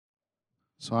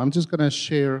So I'm just going to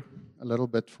share a little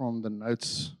bit from the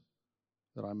notes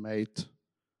that I made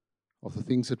of the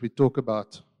things that we talk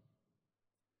about.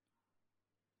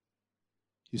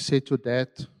 You said your dad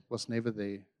was never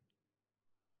there.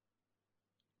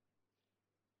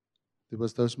 There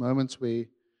was those moments where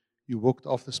you walked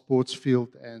off the sports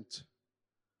field and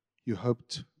you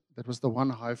hoped, that was the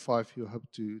one high five you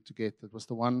hoped to get. That was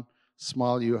the one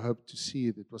smile you hoped to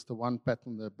see. That was the one pat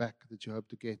on the back that you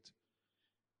hoped to get.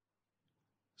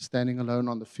 Standing alone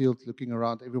on the field, looking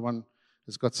around, everyone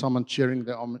has got someone cheering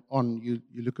them on. You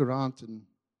look around and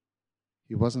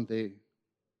he wasn't there.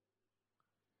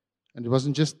 And it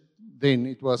wasn't just then,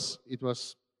 it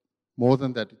was more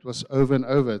than that. It was over and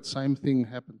over. The same thing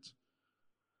happened.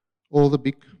 All the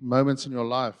big moments in your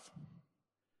life,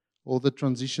 all the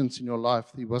transitions in your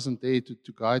life, he wasn't there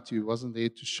to guide you. He wasn't there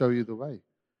to show you the way.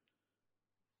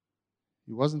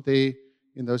 He wasn't there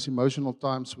in those emotional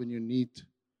times when you need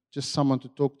just someone to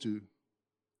talk to.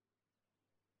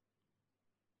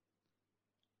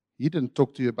 He didn't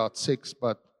talk to you about sex,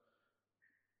 but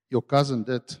your cousin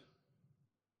did.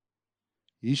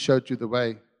 He showed you the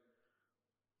way.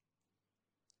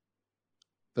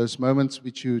 Those moments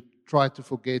which you try to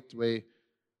forget, where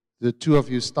the two of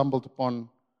you stumbled upon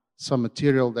some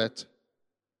material that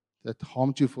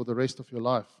harmed you for the rest of your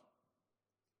life.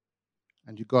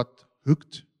 And you got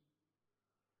hooked.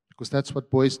 Because that's what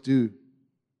boys do.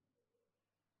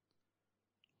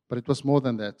 But it was more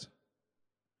than that.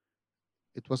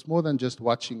 It was more than just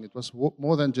watching. It was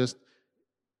more than just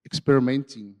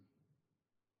experimenting.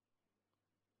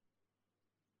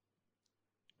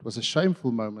 It was a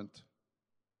shameful moment.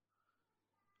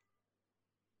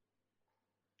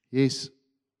 Yes,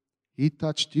 he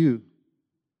touched you,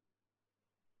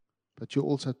 but you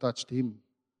also touched him.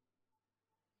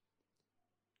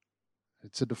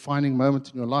 It's a defining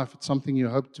moment in your life. It's something you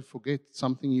hope to forget,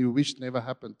 something you wish never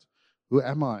happened. Who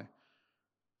am I?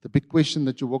 The big question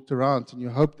that you walked around, and you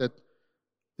hope that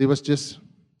there was just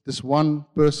this one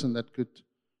person that could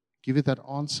give you that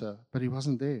answer, but he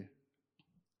wasn't there.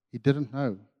 He didn't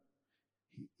know.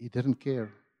 He didn't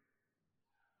care.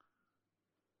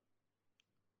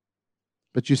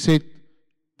 But you said,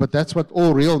 but that's what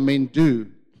all real men do.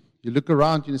 You look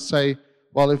around and you say,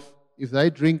 well, if they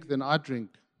drink, then I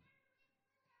drink.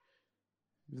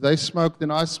 If they smoke,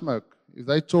 then I smoke. If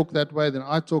they talk that way, then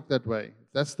I talk that way.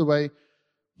 If that's the way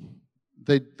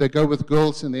they go with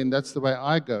girls, and then that's the way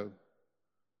I go.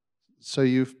 So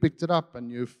you've picked it up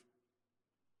and you've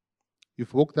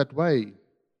walked that way.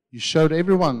 You showed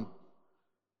everyone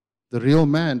the real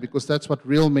man, because that's what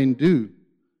real men do.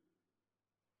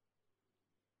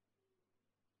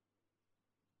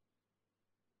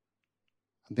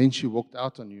 And then she walked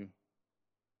out on you.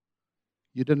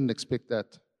 You didn't expect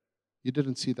that. You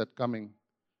didn't see that coming.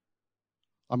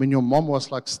 I mean, your mom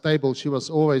was like stable. She was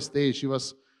always there. She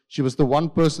was the one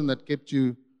person that kept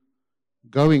you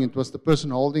going. It was the person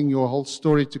holding your whole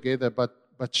story together. But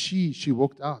she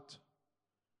walked out.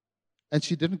 And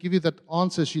she didn't give you that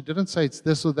answer. She didn't say it's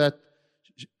this or that.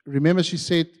 Remember, she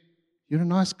said, you're a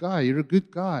nice guy. You're a good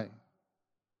guy.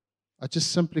 I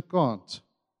just simply can't.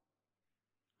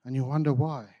 And you wonder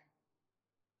why.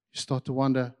 You start to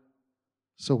wonder,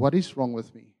 so what is wrong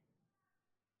with me?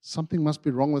 Something must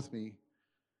be wrong with me.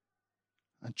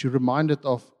 And you're reminded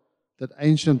of that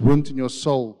ancient wound in your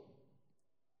soul,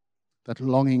 that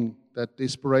longing, that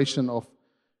desperation of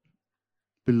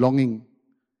belonging,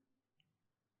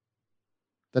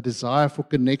 that desire for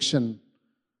connection.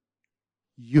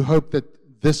 You hope that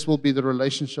this will be the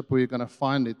relationship where you're going to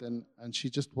find it, and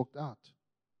she just walked out.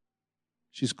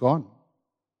 She's gone.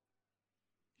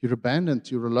 You're abandoned.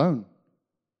 You're alone.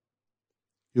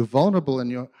 You're vulnerable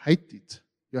and you hate it.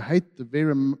 You hate the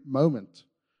very moment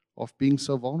of being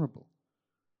so vulnerable.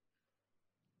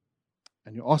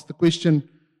 And you ask the question,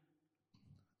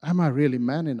 am I really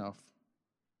man enough?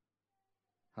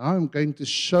 How am I going to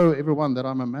show everyone that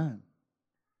I'm a man?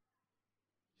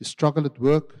 You struggle at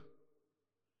work.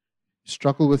 You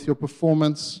struggle with your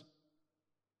performance.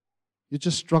 You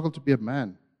just struggle to be a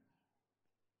man.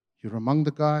 You're among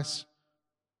the guys,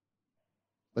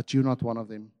 but you're not one of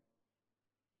them.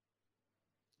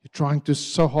 You're trying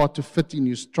so hard to fit in.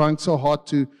 You're trying so hard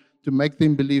to make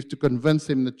them believe, to convince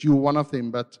them that you're one of them.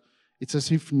 But it's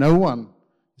as if no one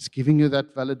is giving you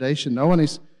that validation. No one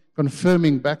is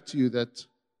confirming back to you that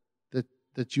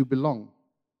you belong.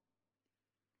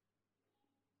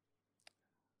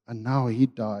 And now he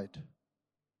died.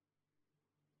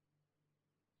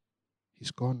 He's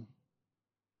gone.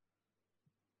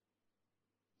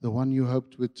 The one you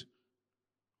hoped would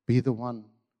be the one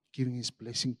giving his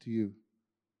blessing to you.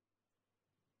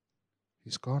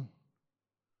 He's gone.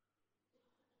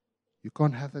 You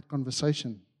can't have that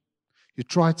conversation. You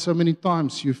tried so many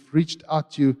times. You've reached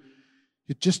out. You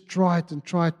just tried and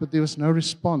tried, but there was no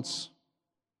response.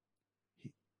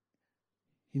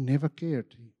 He never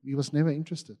cared. He was never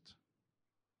interested.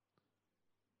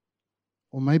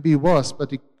 Or maybe he was,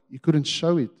 but he couldn't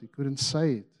show it. He couldn't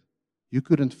say it. You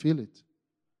couldn't feel it.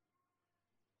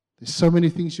 There's so many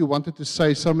things you wanted to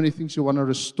say, so many things you want to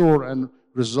restore and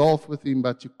resolve with him,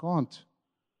 but you can't.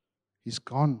 He's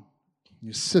gone.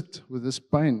 You sit with this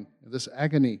pain, this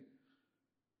agony.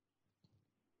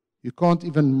 You can't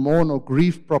even mourn or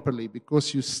grieve properly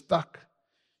because you're stuck.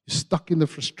 You're stuck in the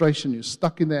frustration. You're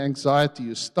stuck in the anxiety.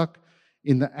 You're stuck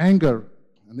in the anger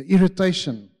and the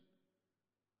irritation.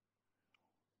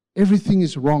 Everything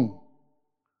is wrong.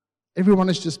 Everyone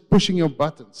is just pushing your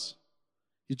buttons.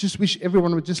 You just wish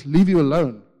everyone would just leave you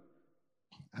alone.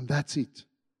 And that's it.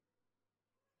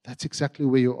 That's exactly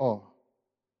where you are.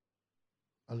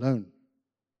 Alone.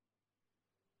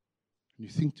 And you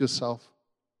think to yourself,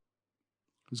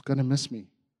 who's going to miss me?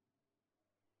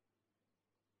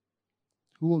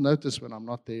 Who will notice when I'm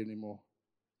not there anymore?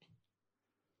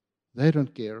 They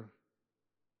don't care,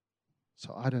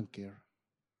 so I don't care.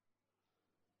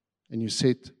 And you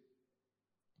said,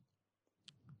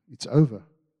 it's over.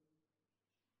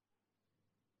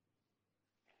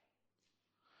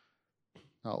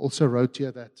 I also wrote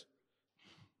here that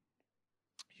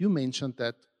you mentioned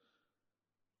that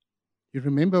you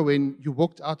remember when you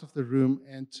walked out of the room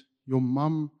and your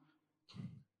mom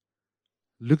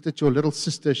looked at your little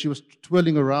sister. She was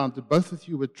twirling around. Both of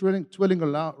you were twirling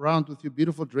around with your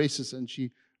beautiful dresses, and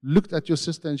she looked at your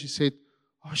sister and she said,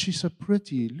 oh, she's so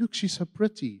pretty. Look, she's so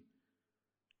pretty.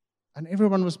 And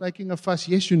everyone was making a fuss.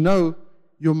 Yes, you know,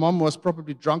 your mom was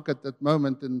probably drunk at that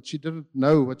moment and she didn't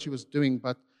know what she was doing,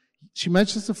 but she made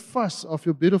such a fuss of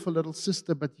your beautiful little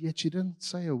sister, but yet she didn't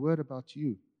say a word about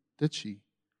you, did she?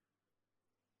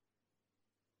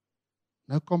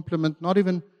 No compliment, not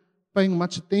even paying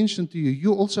much attention to you.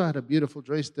 You also had a beautiful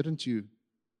dress, didn't you?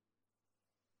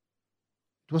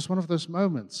 It was one of those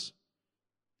moments.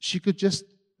 She could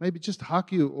maybe just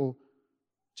hug you or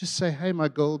just say, hey, my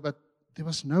girl, but there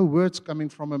was no words coming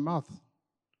from her mouth.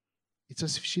 It's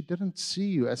as if she didn't see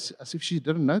you, as if she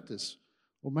didn't notice.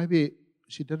 Or maybe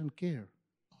she didn't care.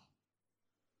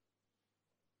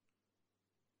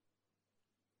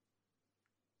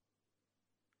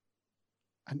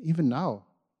 And even now,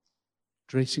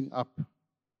 dressing up,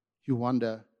 you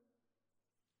wonder,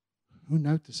 who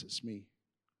notices me?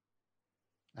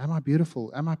 Am I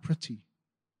beautiful? Am I pretty?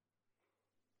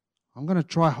 I'm going to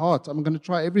try hard. I'm going to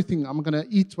try everything. I'm going to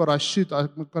eat what I should.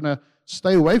 I'm going to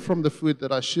stay away from the food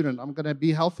that I shouldn't. I'm going to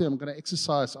be healthy. I'm going to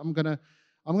exercise. I'm going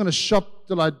to shop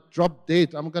till I drop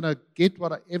dead. I'm going to get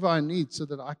whatever I need so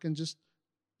that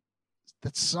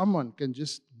that someone can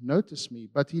just notice me.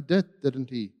 But he did, didn't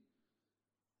he?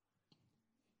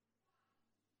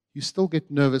 You still get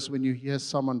nervous when you hear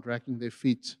someone dragging their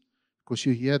feet because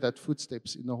you hear that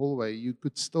footsteps in the hallway. You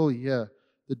could still hear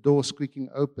the door squeaking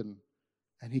open,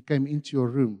 and he came into your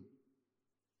room.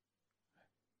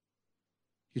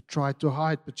 You tried to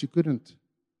hide, but you couldn't.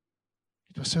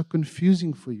 It was so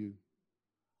confusing for you.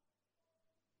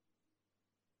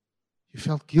 You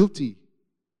felt guilty.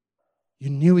 You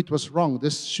knew it was wrong.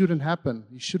 This shouldn't happen.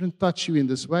 He shouldn't touch you in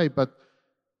this way, but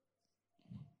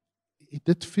it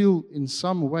did feel in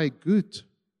some way good.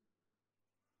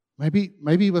 Maybe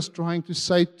he was trying to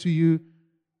say to you,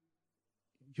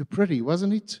 you're pretty,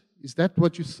 wasn't it? Is that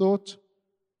what you thought?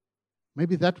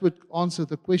 Maybe that would answer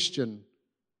the question.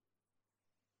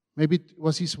 Maybe it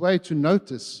was his way to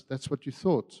notice that's what you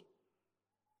thought.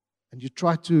 And you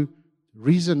try to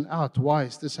reason out, why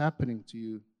is this happening to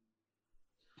you?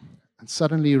 And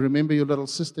suddenly you remember your little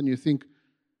sister and you think,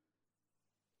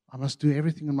 I must do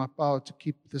everything in my power to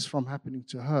keep this from happening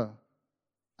to her.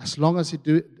 As long as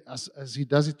as he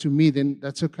does it to me, then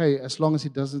that's okay. As long as he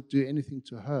doesn't do anything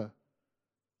to her.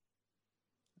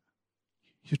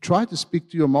 You tried to speak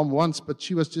to your mom once, but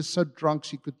she was just so drunk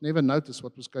she could never notice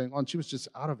what was going on. She was just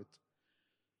out of it.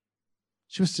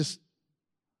 She was just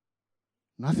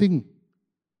nothing.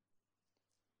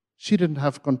 She didn't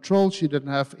have control. She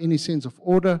didn't have any sense of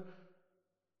order.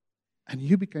 And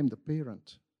you became the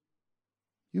parent.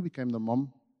 You became the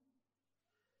mom.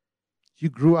 You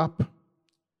grew up.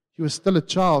 You were still a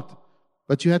child,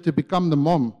 but you had to become the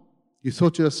mom. You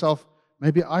thought to yourself,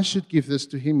 maybe I should give this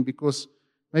to him because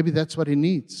maybe that's what he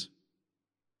needs.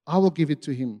 I will give it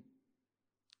to him.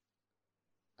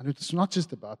 And it's not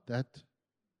just about that.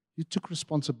 You took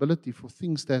responsibility for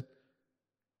things that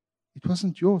it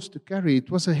wasn't yours to carry. It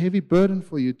was a heavy burden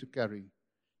for you to carry.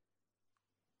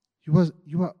 You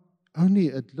were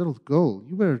only a little girl.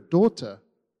 You were a daughter.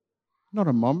 not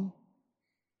a mom,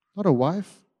 not a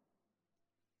wife.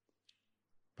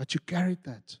 But you carried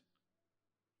that.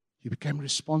 You became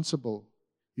responsible.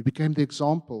 You became the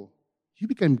example. You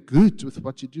became good with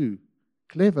what you do.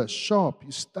 Clever, sharp.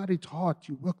 You studied hard.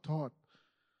 You worked hard.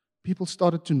 People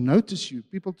started to notice you.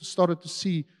 People started to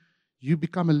see you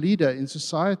become a leader in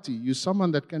society. You're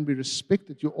someone that can be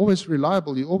respected. You're always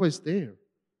reliable. You're always there.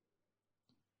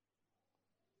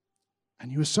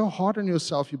 And you were so hard on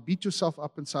yourself. You beat yourself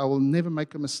up and say, I will never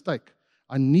make a mistake.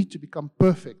 I need to become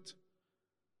perfect.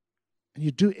 And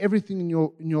you do everything in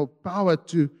your power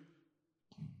to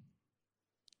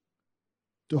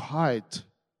hide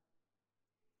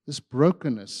this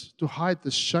brokenness, to hide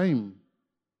the shame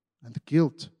and the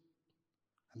guilt.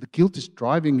 And the guilt is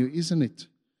driving you, isn't it?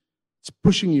 It's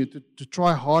pushing you to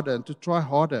try harder and to try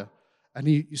harder. And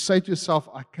you say to yourself,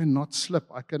 I cannot slip,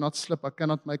 I cannot slip, I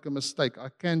cannot make a mistake, I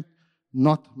can't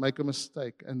not make a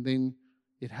mistake. And then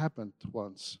it happened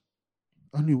once.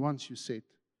 Only once, you said.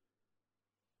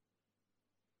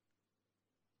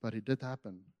 But it did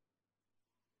happen.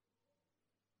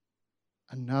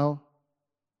 And now,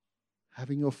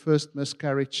 having your first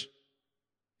miscarriage,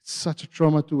 it's such a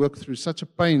trauma to work through, such a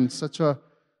pain,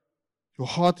 your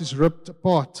heart is ripped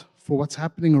apart for what's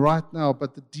happening right now.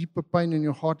 But the deeper pain in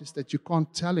your heart is that you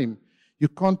can't tell him. You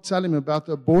can't tell him about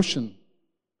the abortion.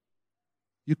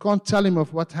 You can't tell him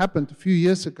of what happened a few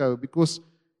years ago, because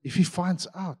if he finds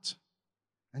out,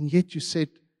 and yet you said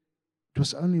it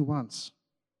was only once,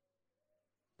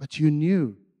 but you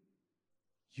knew,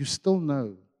 you still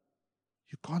know.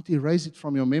 You can't erase it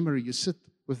from your memory. You sit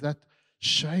with that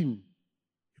shame.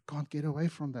 You can't get away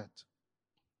from that.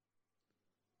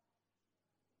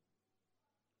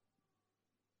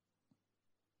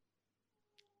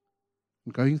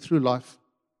 And going through life,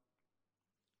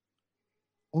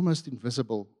 almost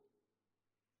invisible,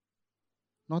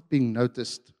 not being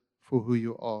noticed for who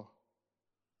you are,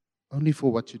 only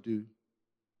for what you do.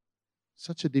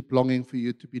 Such a deep longing for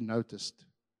you to be noticed,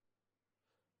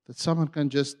 that someone can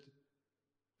just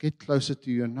get closer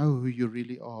to you and know who you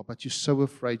really are. But you're so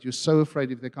afraid. You're so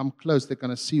afraid if they come close, they're going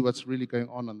to see what's really going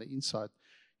on the inside.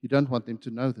 You don't want them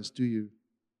to know this, do you?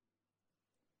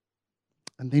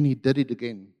 And then he did it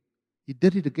again. He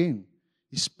did it again.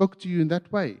 He spoke to you in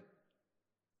that way.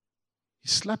 He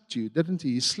slapped you, didn't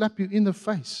he? He slapped you in the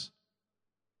face.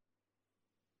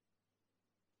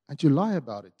 And you lie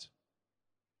about it.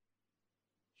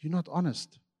 You're not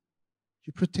honest.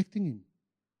 You're protecting him.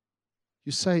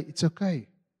 You say, it's okay.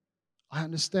 I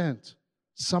understand.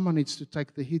 Someone needs to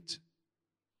take the hit.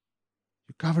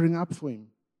 You're covering up for him.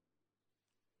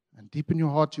 And deep in your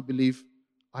heart you believe,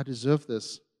 I deserve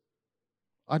this.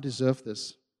 I deserve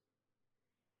this.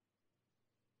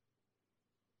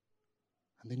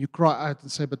 And then you cry out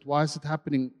and say, but why is it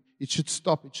happening? It should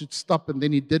stop. It should stop. And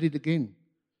then he did it again.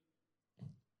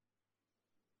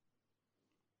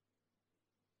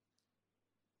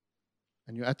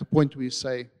 And you're at the point where you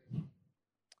say,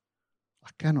 I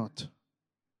cannot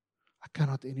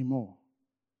anymore.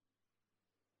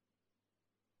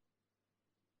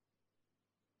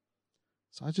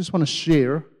 So I just want to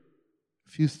share a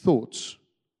few thoughts,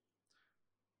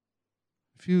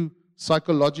 a few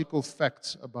psychological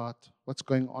facts about what's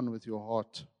going on with your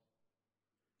heart.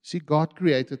 See, God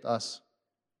created us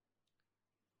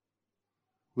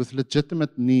with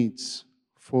legitimate needs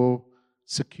for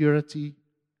security,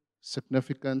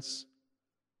 significance,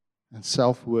 and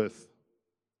self-worth.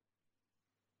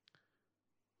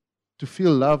 To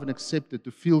feel loved and accepted,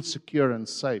 to feel secure and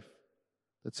safe.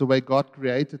 That's the way God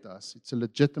created us. It's a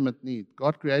legitimate need.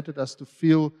 God created us to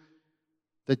feel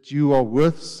that you are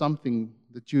worth something,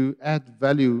 that you add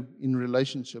value in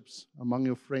relationships among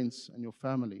your friends and your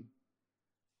family.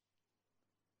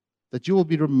 That you will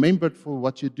be remembered for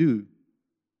what you do.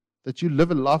 That you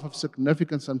live a life of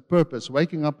significance and purpose,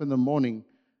 waking up in the morning,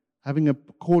 having a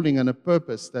calling and a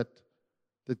purpose that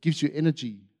gives you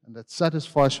energy and that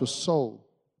satisfies your soul.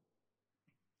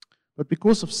 But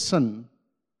because of sin,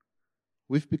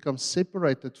 we've become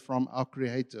separated from our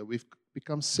Creator. We've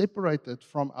become separated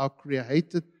from our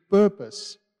created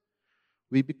purpose.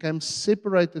 We became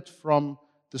separated from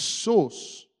the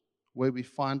source where we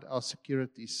find our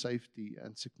security, safety,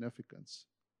 and significance,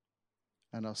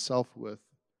 and our self-worth.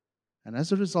 And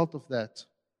as a result of that,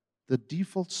 the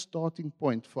default starting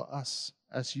point for us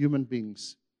as human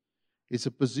beings is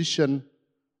a position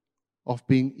of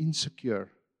being insecure,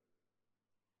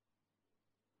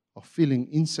 of feeling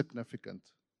insignificant,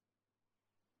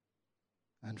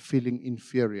 and feeling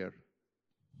inferior.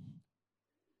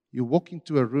 You walk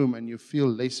into a room and you feel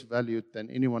less valued than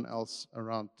anyone else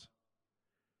around.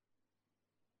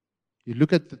 You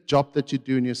look at the job that you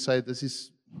do and you say, this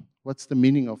is What's the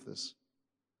meaning of this?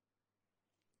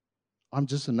 I'm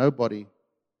just a nobody.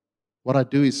 What I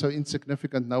do is so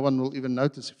insignificant, no one will even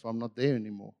notice if I'm not there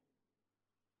anymore.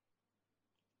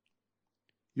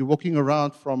 You're walking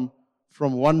around from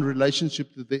one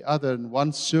relationship to the other, and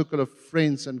one circle of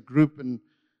friends and group and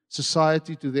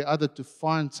society to the other to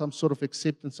find some sort of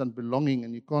acceptance and belonging,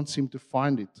 and you can't seem to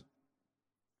find it.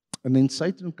 And then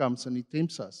Satan comes and he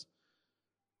tempts us.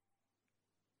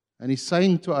 And he's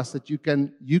saying to us that you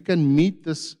can meet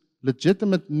this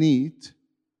legitimate need,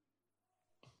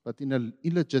 but in an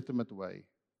illegitimate way.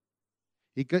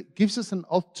 He gives us an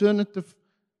alternative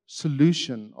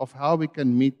solution of how we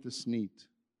can meet this need.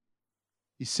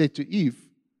 He said to Eve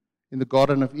in the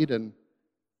Garden of Eden,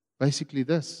 basically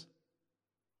this: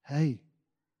 hey,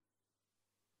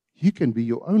 you can be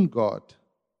your own God.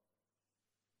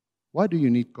 Why do you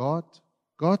need God?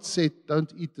 God said,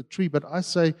 don't eat the tree, but I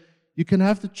say, you can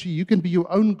have the tree, you can be your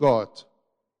own God.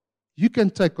 You can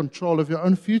take control of your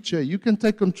own future. You can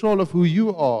take control of who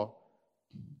you are.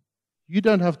 You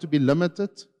don't have to be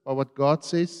limited by what God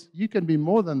says. You can be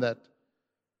more than that.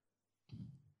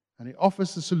 And he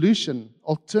offers a solution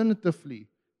alternatively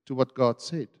to what God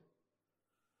said.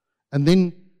 And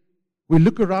then we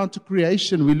look around to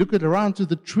creation. We look around to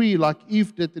the tree like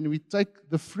Eve did, and we take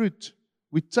the fruit.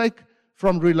 We take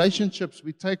from relationships.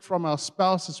 We take from our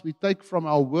spouses. We take from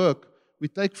our work. We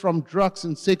take from drugs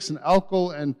and sex and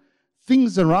alcohol and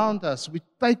things around us. We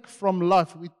take from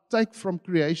life. We take from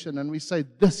creation, and we say,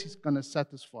 this is going to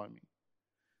satisfy me.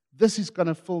 This is going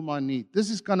to fill my need. This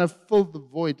is going to fill the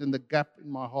void and the gap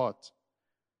in my heart.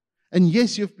 And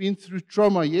yes, you've been through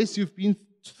trauma. Yes, you've been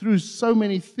through so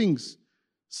many things.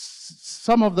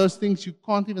 Some of those things you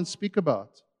can't even speak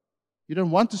about. You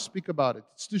don't want to speak about it.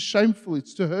 It's too shameful.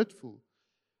 It's too hurtful.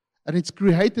 And it's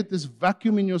created this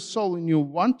vacuum in your soul, and you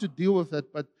want to deal with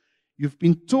it, but you've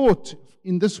been taught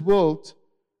in this world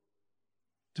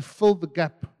to fill the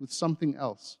gap with something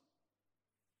else.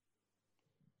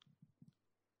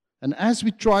 And as we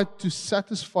try to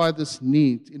satisfy this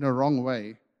need in a wrong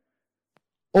way,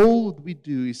 all we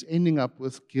do is ending up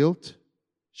with guilt,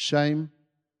 shame,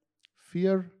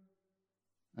 fear,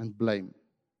 and blame.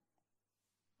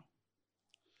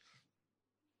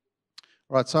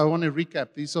 All right, so I want to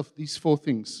recap. These four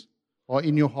things are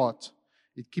in your heart.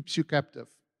 It keeps you captive.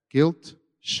 Guilt,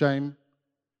 shame,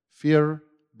 fear,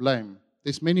 blame.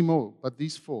 There's many more, but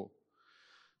these four.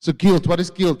 So guilt, what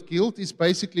is guilt? Guilt is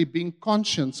basically being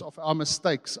conscious of our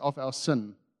mistakes, of our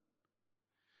sin.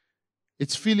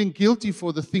 It's feeling guilty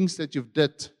for the things that you've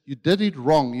did. You did it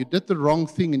wrong. You did the wrong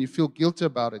thing, and you feel guilty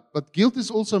about it. But guilt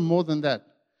is also more than that.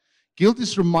 Guilt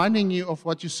is reminding you of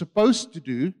what you're supposed to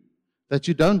do that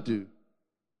you don't do.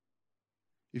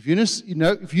 If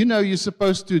you know you're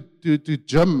supposed to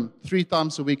gym 3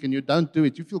 times a week and you don't do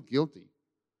it, you feel guilty.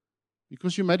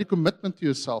 Because you made a commitment to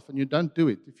yourself and you don't do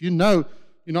it. If you know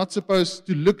you're not supposed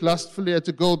to look lustfully at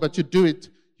a girl, but you do it,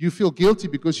 you feel guilty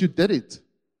because you did it.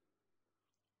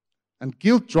 And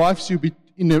guilt drives you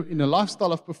in a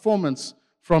lifestyle of performance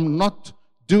from not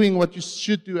doing what you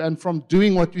should do and from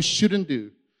doing what you shouldn't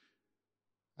do.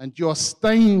 And you are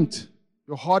stained,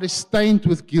 your heart is stained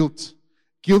with guilt.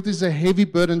 Guilt is a heavy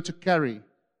burden to carry.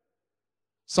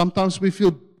 Sometimes we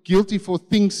feel guilty for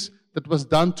things that was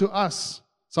done to us.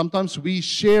 Sometimes we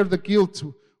share the guilt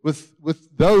with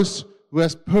those who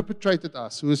has perpetrated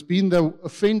us, who has been the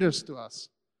offenders to us.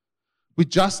 We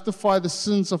justify the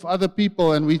sins of other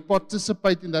people and we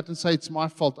participate in that and say, it's my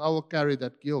fault, I will carry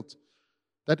that guilt.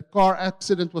 That car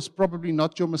accident was probably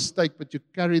not your mistake, but you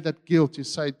carry that guilt. You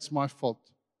say, it's my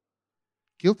fault.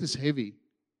 Guilt is heavy.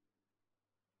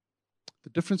 The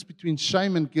difference between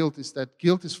shame and guilt is that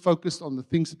guilt is focused on the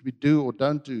things that we do or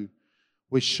don't do,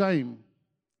 where shame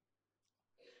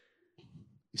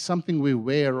is something we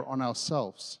wear on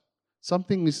ourselves.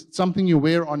 Something you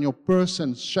wear on your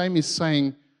person. Shame is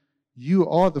saying, you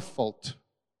are the fault.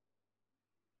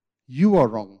 You are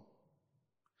wrong.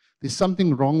 There's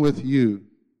something wrong with you.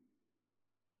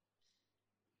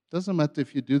 Doesn't matter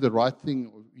if you do the right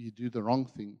thing or you do the wrong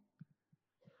thing.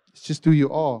 It's just who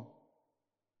you are.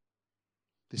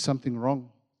 There's something wrong.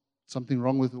 Something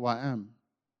wrong with who I am.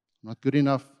 I'm not good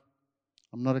enough.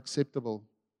 I'm not acceptable.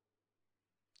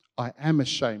 I am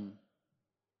ashamed.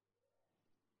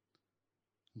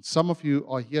 And some of you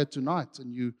are here tonight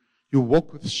and you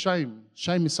walk with shame.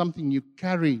 Shame is something you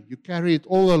carry. You carry it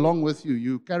all along with you.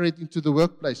 You carry it into the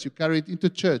workplace. You carry it into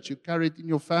church. You carry it in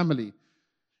your family.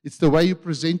 It's the way you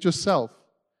present yourself.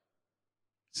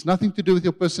 It's nothing to do with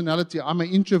your personality. I'm an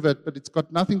introvert, but it's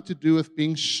got nothing to do with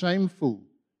being shameful.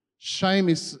 Shame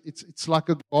it's like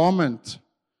a garment.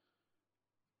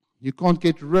 You can't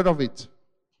get rid of it.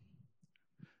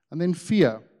 And then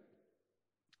fear.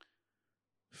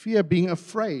 Fear, being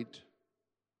afraid,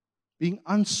 being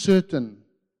uncertain,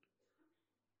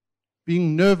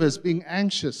 being nervous, being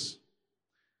anxious.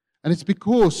 And it's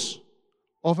because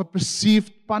of a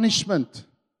perceived punishment.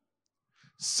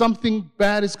 Something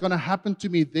bad is going to happen to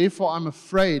me, therefore I'm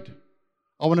afraid.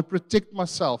 I want to protect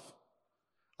myself.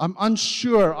 I'm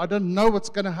unsure. I don't know what's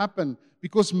going to happen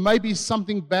because maybe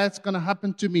something bad's going to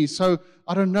happen to me. So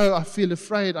I don't know. I feel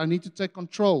afraid. I need to take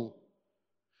control.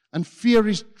 And fear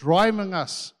is driving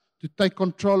us to take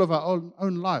control of our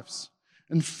own lives.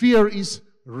 And fear is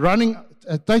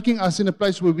taking us in a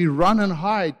place where we run and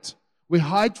hide. We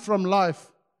hide from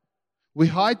life. We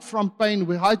hide from pain.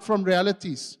 We hide from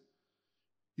realities.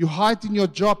 You hide in your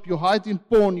job. You hide in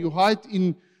porn. You hide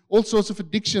in all sorts of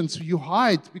addictions. You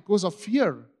hide because of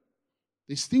fear.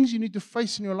 There's things you need to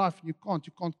face in your life and you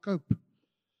can't cope.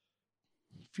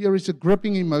 Fear is a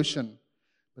gripping emotion,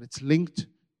 but it's linked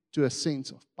to a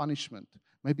sense of punishment.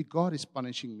 Maybe God is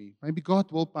punishing me. Maybe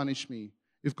God will punish me.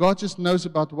 If God just knows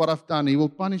about what I've done, He will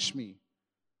punish me.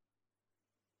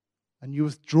 And you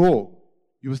withdraw.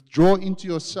 You withdraw into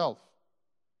yourself.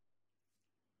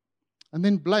 And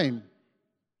then blame.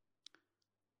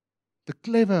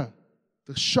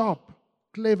 The sharp,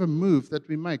 clever move that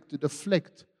we make to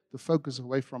deflect the focus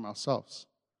away from ourselves.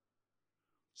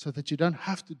 So that you don't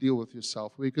have to deal with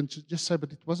yourself. Where you can just say,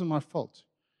 but it wasn't my fault.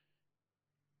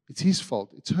 It's his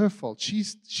fault. It's her fault.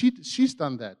 She's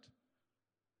done that.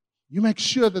 You make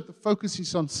sure that the focus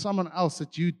is on someone else,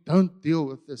 that you don't deal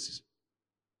with this.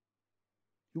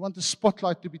 You want the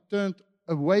spotlight to be turned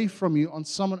away from you on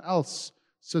someone else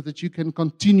so that you can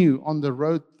continue on the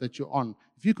road that you're on.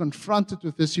 If you're confronted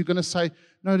with this, you're going to say,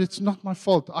 no, it's not my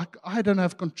fault. I don't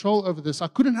have control over this. I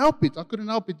couldn't help it.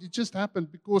 It just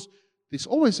happened because there's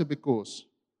always a because.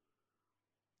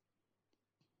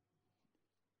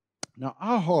 Now,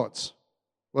 our hearts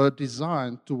were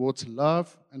designed towards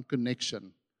love and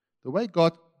connection. The way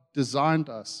God designed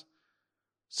us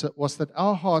was that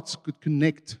our hearts could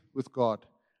connect with God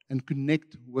and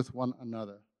connect with one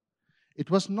another. It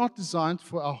was not designed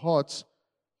for our hearts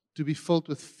to be filled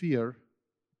with fear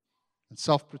and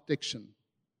self-protection.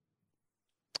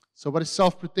 So what is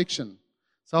self-protection?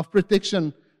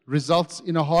 Self-protection results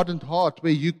in a hardened heart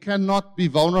where you cannot be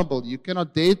vulnerable. You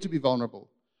cannot dare to be vulnerable.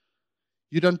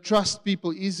 You don't trust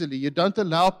people easily. You don't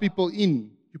allow people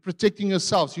in. You're protecting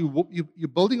yourselves. You're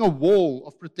building a wall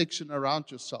of protection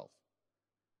around yourself.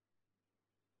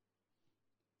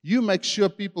 You make sure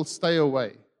people stay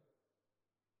away.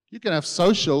 You can have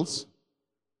socials,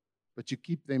 but you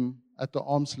keep them at the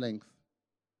arm's length.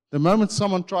 The moment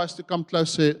someone tries to come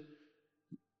closer,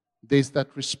 there's that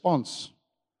response.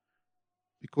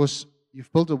 Because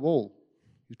you've built a wall.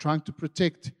 You're trying to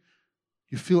protect.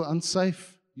 You feel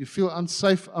unsafe. You feel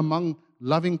unsafe among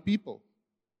loving people.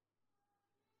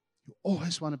 You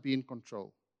always want to be in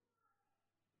control.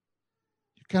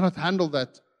 You cannot handle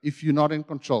that if you're not in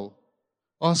control.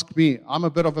 Ask me. I'm a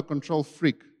bit of a control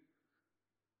freak.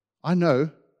 I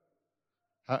know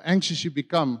how anxious you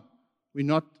become when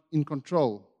you're not in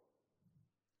control.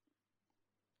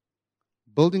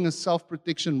 Building a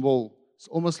self-protection wall is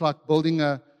almost like building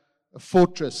a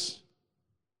fortress,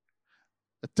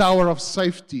 a tower of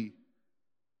safety,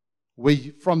 where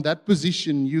from that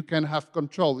position you can have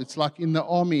control. It's like in the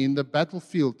army, in the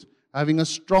battlefield, having a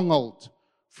stronghold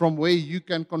from where you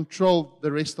can control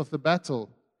the rest of the battle.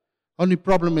 Only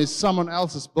problem is someone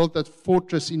else has built that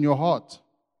fortress in your heart.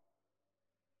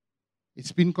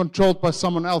 It's been controlled by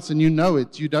someone else and you know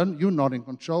it. You're not in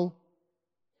control.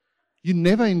 You're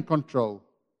never in control.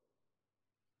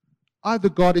 Either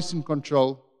God is in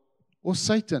control or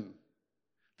Satan.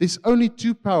 There's only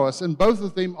two powers and both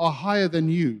of them are higher than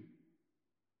you.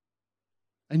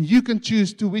 And you can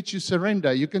choose to which you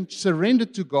surrender. You can surrender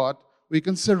to God or you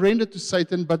can surrender to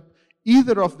Satan, but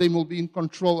either of them will be in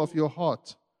control of your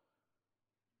heart.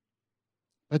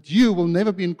 But you will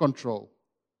never be in control.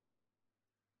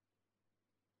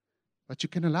 But you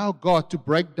can allow God to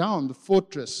break down the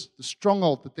fortress, the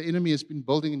stronghold that the enemy has been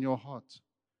building in your heart.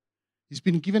 He's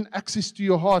been given access to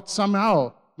your heart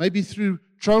somehow, maybe through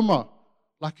trauma,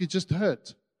 like you just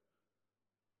heard.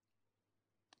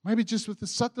 Maybe just with a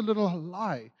subtle little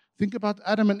lie. Think about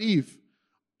Adam and Eve.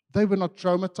 They were not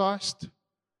traumatized.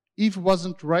 Eve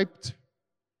wasn't raped.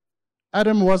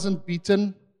 Adam wasn't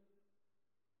beaten.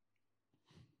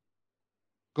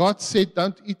 God said,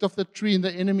 don't eat of the tree. And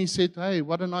the enemy said, hey,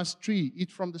 what a nice tree.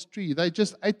 Eat from this tree. They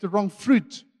just ate the wrong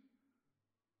fruit.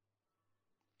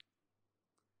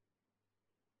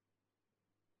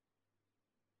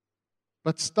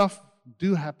 But stuff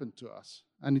do happen to us.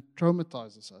 And it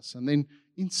traumatizes us. And then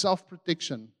in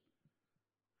self-protection,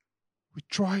 We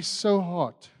try so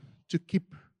hard to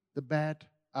keep the bad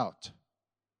out.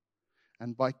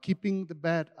 And by keeping the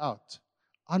bad out,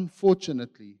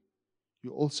 unfortunately,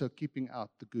 you're also keeping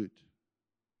out the good.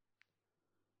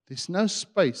 There's no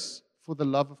space for the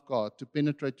love of God to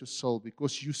penetrate your soul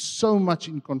because you're so much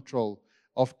in control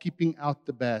of keeping out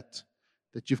the bad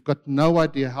that you've got no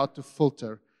idea how to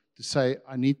filter to say,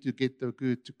 I need to get the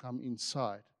good to come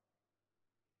inside.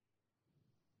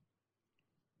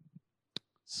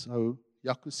 So,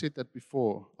 Jaco said that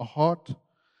before. A heart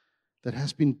that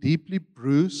has been deeply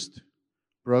bruised,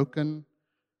 broken,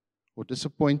 or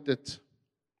disappointed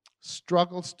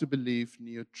struggles to believe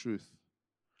new truth.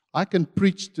 I can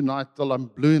preach tonight till I'm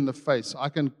blue in the face. I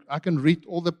can read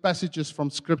all the passages from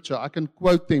Scripture. I can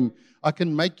quote them. I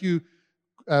can make you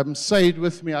say it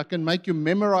with me. I can make you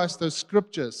memorize those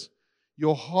Scriptures.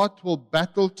 Your heart will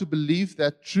battle to believe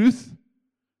that truth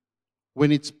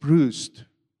when it's bruised.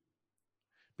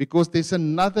 Because there's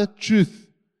another truth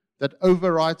that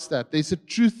overrides that. There's a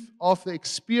truth of the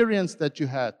experience that you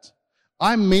had.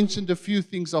 I mentioned a few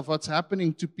things of what's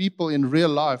happening to people in real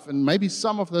life, and maybe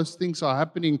some of those things are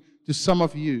happening to some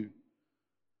of you.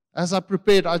 As I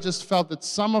prepared, I just felt that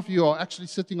some of you are actually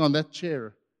sitting on that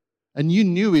chair, and you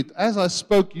knew it. As I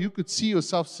spoke, you could see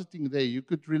yourself sitting there. You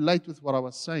could relate with what I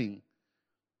was saying.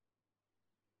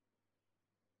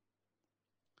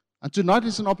 And tonight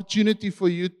is an opportunity for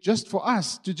you, just for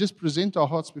us, to just present our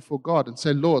hearts before God and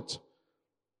say, Lord,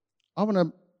 I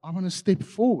want to step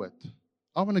forward.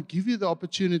 I want to give you the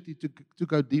opportunity to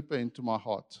go deeper into my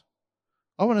heart.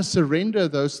 I want to surrender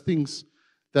those things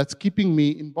that's keeping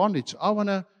me in bondage. I want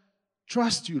to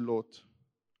trust you, Lord.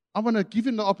 I want to give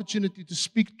you the opportunity to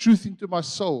speak truth into my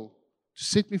soul, to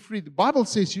set me free. The Bible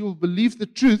says you will believe the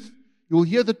truth, you will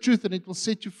hear the truth, and it will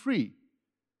set you free.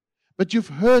 But you've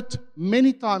heard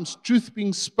many times truth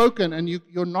being spoken, and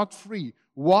you're not free.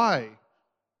 Why?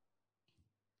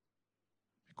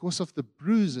 Because of the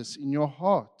bruises in your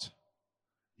heart.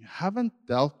 You haven't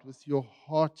dealt with your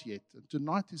heart yet. And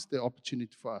tonight is the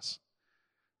opportunity for us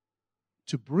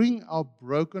to bring our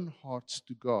broken hearts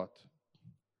to God.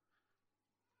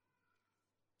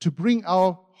 To bring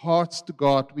our hearts to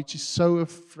God, which is so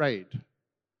afraid.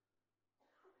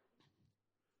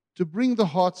 To bring the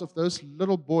hearts of those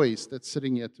little boys that's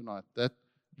sitting here tonight, that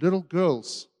little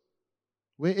girls,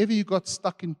 wherever you got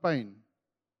stuck in pain,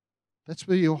 that's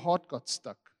where your heart got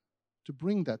stuck. To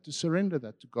bring that, to surrender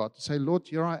that to God, to say, Lord,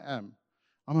 here I am.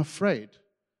 I'm afraid,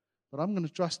 but I'm going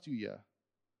to trust you here.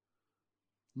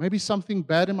 Maybe something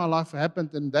bad in my life happened,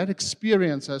 and that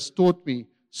experience has taught me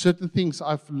certain things.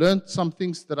 I've learned some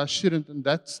things that I shouldn't, and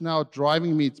that's now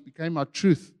driving me. It's became my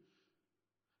truth.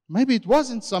 Maybe it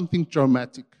wasn't something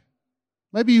traumatic.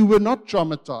 Maybe you were not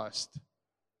traumatized.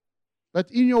 But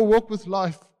in your walk with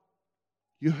life,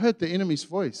 you heard the enemy's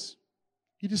voice.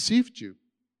 He deceived you.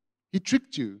 He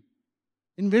tricked you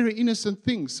in very innocent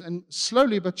things. And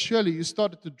slowly but surely, you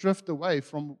started to drift away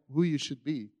from who you should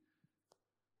be.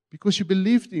 Because you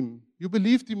believed him. You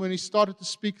believed him when he started to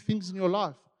speak things in your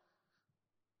life.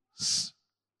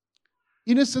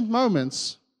 Innocent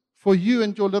moments for you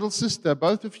and your little sister,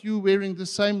 both of you wearing the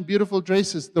same beautiful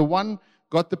dresses. The one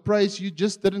got the praise, you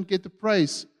just didn't get the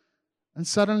praise. And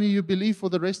suddenly you believe for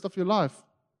the rest of your life,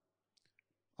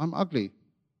 I'm ugly.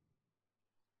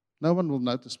 No one will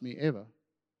notice me ever.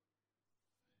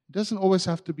 It doesn't always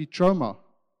have to be trauma.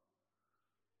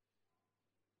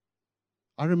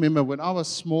 I remember when I was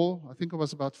small, I think I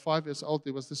was about 5 years old,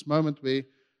 there was this moment where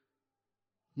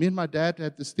me and my dad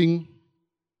had this thing,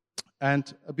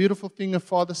 and a beautiful thing, a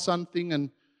father-son thing, and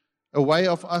a way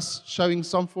of us showing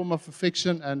some form of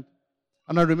affection. And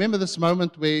I remember this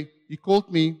moment where he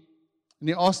called me and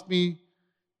he asked me,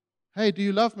 hey, do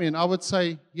you love me? And I would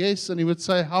say, yes. And he would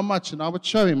say, how much? And I would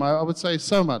show him. I would say,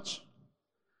 so much.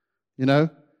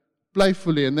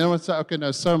 Playfully. And then I would say, okay,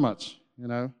 no, so much.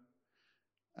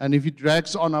 And if he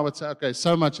drags on, I would say, okay,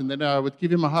 so much. And then I would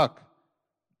give him a hug.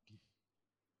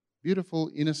 Beautiful,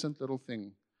 innocent little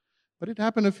thing. But it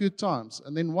happened a few times.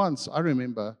 And then once, I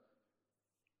remember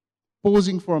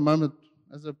pausing for a moment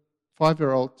as a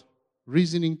 5-year-old,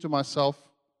 reasoning to myself.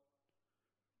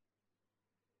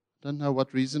 Don't know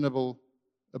what reasonable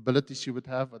abilities you would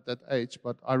have at that age,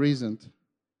 but I reasoned.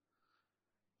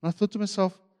 And I thought to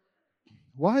myself,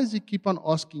 why does he keep on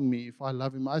asking me if I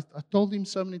love him? I told him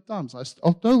so many times.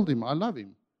 I told him I love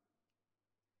him.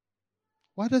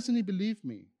 Why doesn't he believe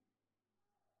me?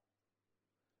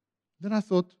 Then I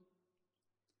thought,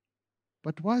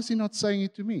 but why is he not saying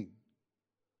it to me?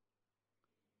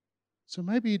 So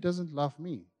maybe he doesn't love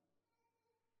me.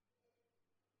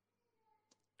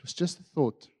 It was just a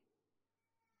thought.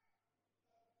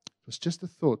 It was just a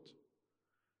thought.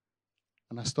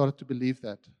 And I started to believe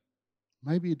that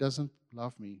maybe He doesn't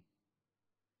love me.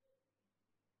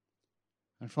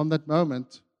 And from that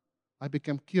moment, I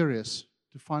became curious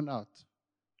to find out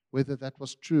whether that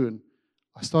was true. And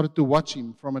I started to watch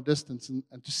Him from a distance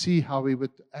and to see how He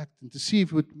would act and to see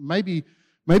if maybe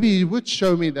He would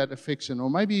show me that affection, or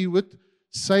maybe He would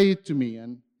say it to me.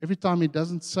 And every time He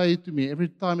doesn't say it to me, every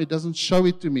time He doesn't show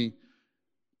it to me,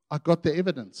 I got the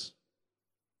evidence.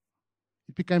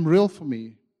 It became real for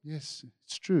me. Yes,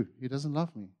 it's true. He doesn't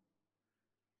love me.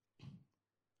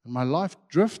 And my life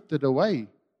drifted away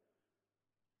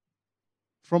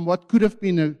from what could have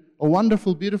been a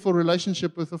wonderful, beautiful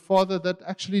relationship with a Father that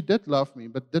actually did love me,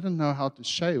 but didn't know how to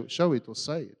show it or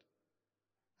say it.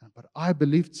 But I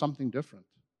believed something different.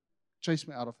 It chased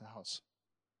me out of the house.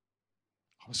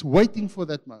 I was waiting for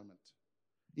that moment,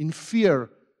 in fear,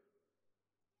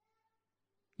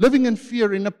 living in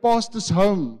fear in a pastor's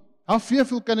home. How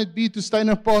fearful can it be to stay in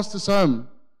a pastor's home?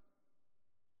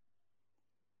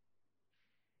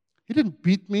 He didn't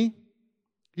beat me.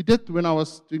 He did when I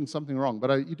was doing something wrong,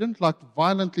 but he didn't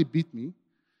violently beat me.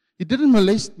 He didn't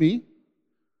molest me.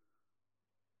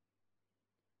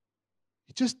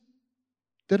 He just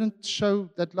didn't show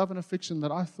that love and affection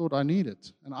that I thought I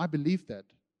needed, and I believed that.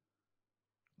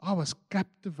 I was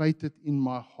captivated in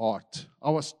my heart.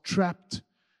 I was trapped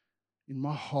in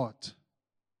my heart.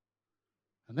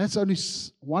 And that's only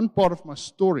one part of my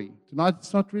story. Tonight,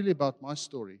 it's not really about my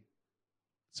story.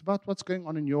 It's about what's going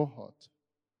on in your heart.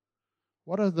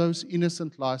 What are those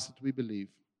innocent lies that we believe?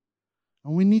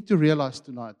 And we need to realize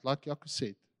tonight, like Jaco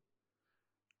said,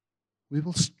 we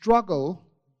will struggle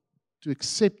to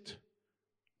accept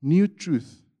new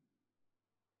truth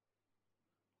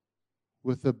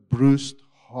with a bruised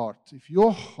heart. If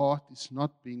your heart is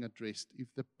not being addressed, if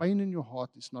the pain in your heart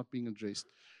is not being addressed,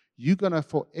 you're going to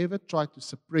forever try to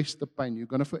suppress the pain. You're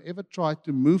going to forever try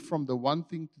to move from the one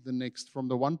thing to the next, from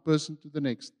the one person to the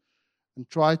next, and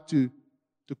try to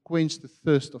quench the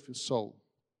thirst of your soul.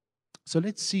 So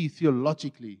let's see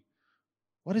theologically,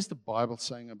 what is the Bible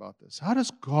saying about this? How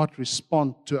does God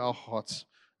respond to our hearts?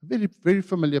 A very, very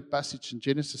familiar passage in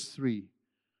Genesis 3.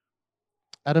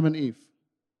 Adam and Eve.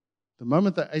 The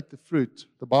moment they ate the fruit,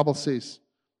 the Bible says,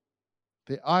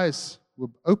 their eyes were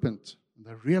opened and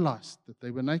they realized that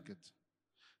they were naked.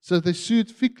 So they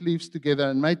sewed fig leaves together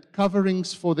and made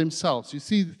coverings for themselves. You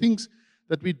see, the things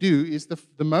that we do is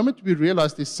the moment we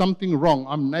realize there's something wrong,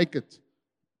 I'm naked.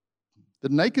 The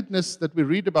nakedness that we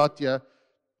read about here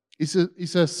is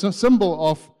a symbol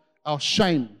of our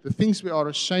shame, the things we are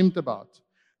ashamed about.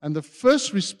 And the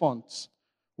first response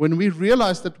when we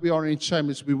realize that we are in shame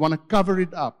is we want to cover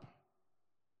it up.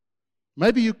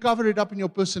 Maybe you cover it up in your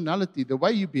personality, the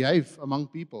way you behave among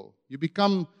people. You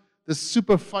become this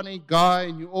super funny guy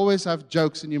and you always have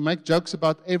jokes and you make jokes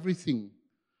about everything.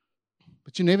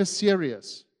 But you're never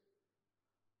serious.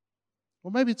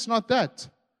 Or maybe it's not that.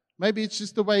 Maybe it's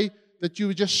just the way that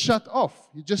you just shut off.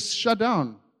 You just shut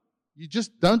down. You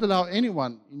just don't allow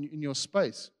anyone in your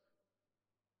space.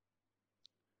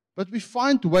 But we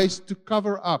find ways to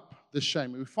cover up the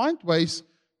shame. We find ways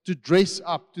to dress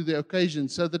up to the occasion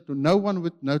so that no one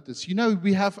would notice. You know,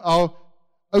 we have our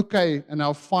okay and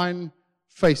our fine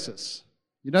faces.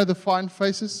 You know the fine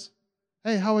faces?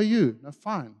 Hey, how are you? No,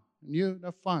 fine. And you?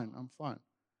 No, fine. I'm fine.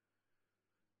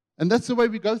 And that's the way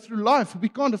we go through life. We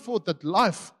can't afford that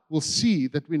life will see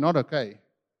that we're not okay.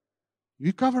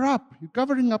 You cover up. You're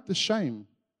covering up the shame.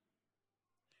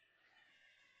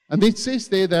 And it says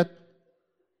there that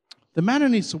the man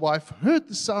and his wife heard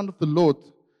the sound of the Lord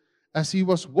as he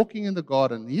was walking in the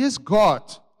garden. Here's God.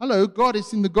 Hello, God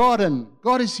is in the garden.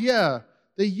 God is here.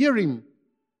 They hear him.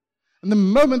 And the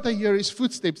moment they hear his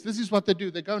footsteps, this is what they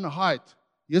do. They go and hide.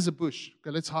 Here's a bush.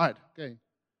 Okay, let's hide. Okay.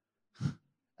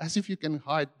 As if you can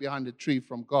hide behind a tree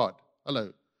from God.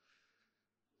 Hello.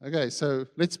 Okay, so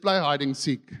let's play hide and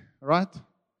seek. All right?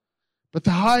 But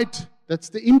the hide, that's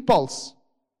the impulse.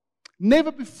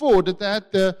 Never before did they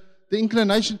have the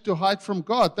inclination to hide from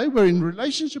God. They were in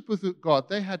relationship with God.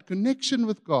 They had connection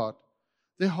with God.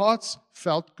 Their hearts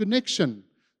felt connection.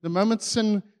 The moment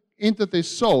sin entered their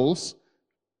souls,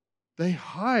 they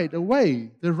hide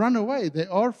away. They run away. They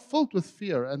are filled with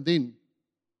fear. And then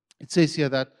it says here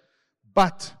that,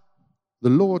 but the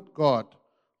Lord God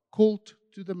called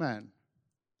to the man.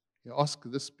 He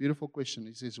asked this beautiful question.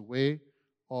 He says, where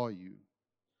are you?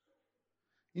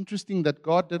 Interesting that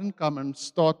God didn't come and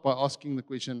start by asking the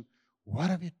question,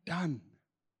 what have you done?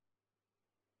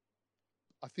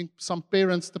 I think some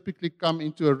parents typically come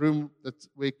into a room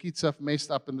where kids have messed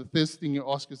up, and the first thing you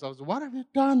ask yourself is, what have you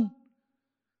done?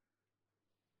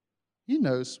 He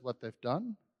knows what they've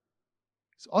done.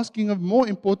 He's asking a more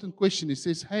important question. He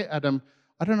says, hey, Adam,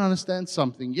 I don't understand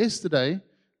something. Yesterday,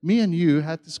 me and you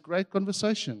had this great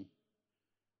conversation.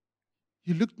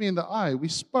 You looked me in the eye. We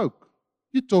spoke.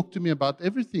 You talked to me about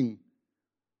everything.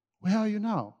 Where are you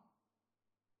now?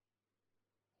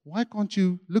 Why can't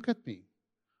you look at me?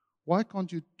 Why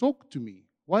can't you talk to me?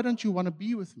 Why don't you want to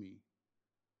be with me?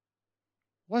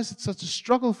 Why is it such a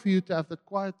struggle for you to have that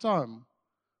quiet time?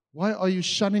 Why are you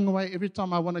shunning away every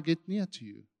time I want to get near to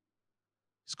you?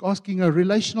 He's asking a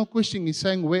relational question. He's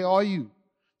saying, where are you?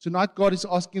 Tonight, God is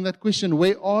asking that question.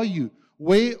 Where are you?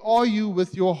 Where are you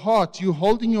with your heart? You're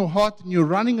holding your heart and you're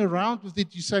running around with it.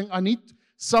 You're saying, I need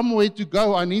somewhere to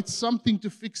go. I need something to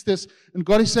fix this. And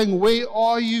God is saying, where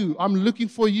are you? I'm looking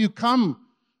for you. Come.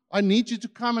 I need you to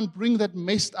come and bring that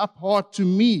messed up heart to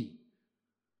me.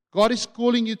 God is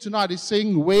calling you tonight. He's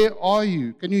saying, where are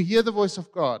you? Can you hear the voice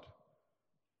of God?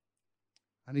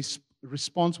 And his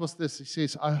response was this. He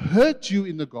says, I heard you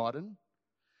in the garden,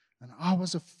 and I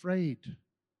was afraid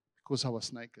because I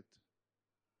was naked.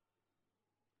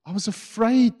 I was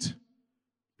afraid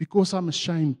because I'm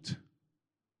ashamed.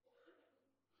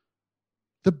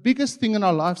 The biggest thing in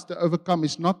our lives to overcome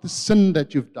is not the sin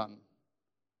that you've done.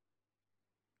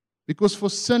 Because for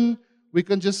sin, we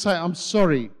can just say, I'm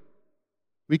sorry.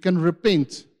 We can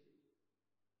repent.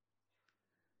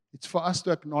 It's for us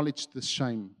to acknowledge the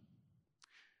shame.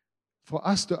 For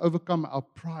us to overcome our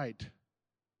pride.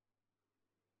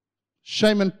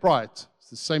 Shame and pride is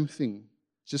the same thing,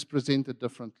 just presented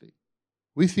differently.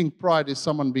 We think pride is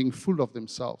someone being full of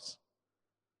themselves.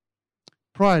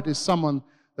 Pride is someone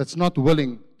that's not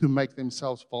willing to make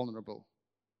themselves vulnerable.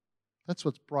 That's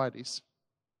what pride is.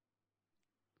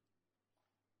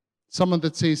 Someone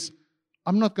that says,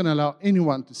 I'm not going to allow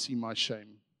anyone to see my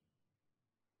shame.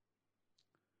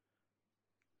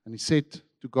 And he said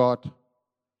to God,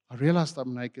 I realized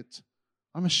I'm naked.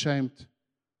 I'm ashamed.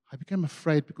 I became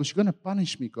afraid because you're going to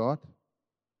punish me, God.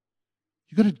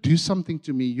 You're going to do something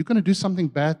to me. You're going to do something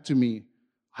bad to me.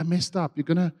 I messed up. You're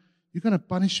going to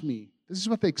punish me. This is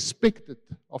what they expected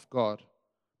of God.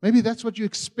 Maybe that's what you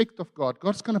expect of God.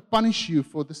 God's going to punish you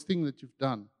for this thing that you've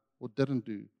done or didn't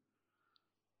do.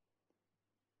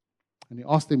 And he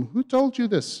asked them, who told you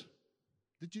this?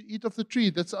 Did you eat of the tree?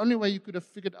 That's the only way you could have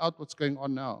figured out what's going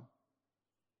on now.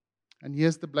 And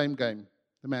here's the blame game.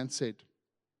 The man said,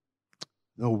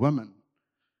 the woman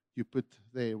you put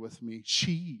there with me,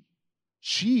 she.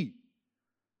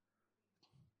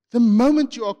 The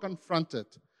moment you are confronted,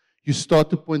 you start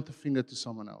to point the finger to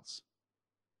someone else.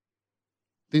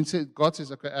 Then God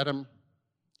says, okay, Adam,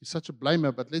 you're such a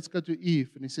blamer, but let's go to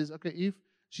Eve. And he says, okay, Eve,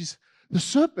 she's the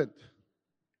serpent.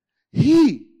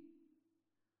 He.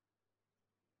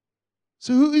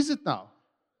 So who is it now?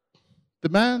 The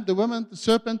man, the woman, the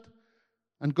serpent.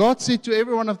 And God said to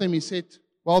every one of them, he said,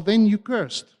 well, then you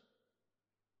cursed.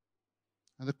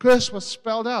 And the curse was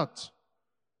spelled out.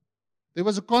 There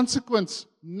was a consequence.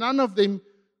 None of them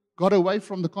got away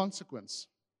from the consequence.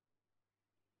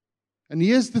 And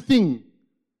here's the thing.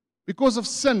 Because of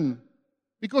sin,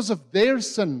 because of their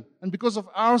sin, and because of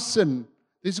our sin,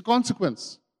 there's a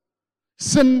consequence.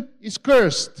 Sin is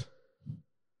cursed.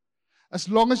 As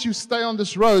long as you stay on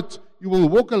this road, you will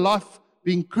walk a life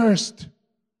being cursed.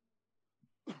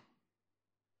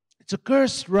 It's a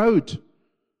cursed road.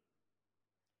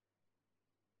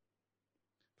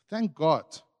 Thank God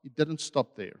it didn't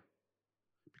stop there.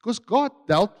 Because God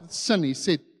dealt with sin, he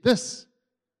said, this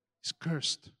is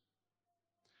cursed.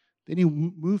 Then he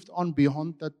moved on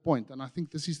beyond that point. And I think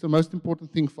this is the most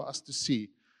important thing for us to see.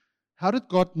 How did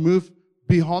God move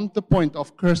beyond the point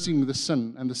of cursing the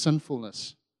sin and the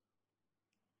sinfulness?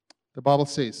 The Bible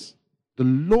says, the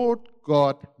Lord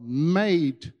God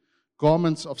made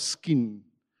garments of skin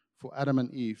for Adam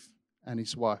and Eve and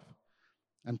his wife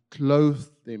and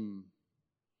clothed them.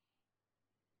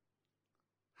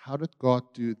 How did God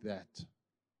do that?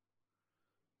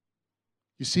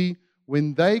 You see,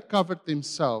 when they covered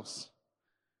themselves,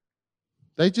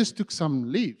 they just took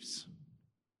some leaves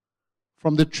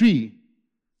from the tree,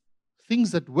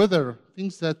 things that wither,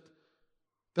 things that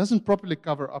doesn't properly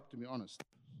cover up, to be honest.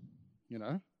 You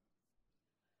know?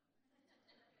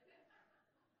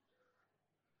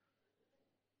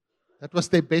 That was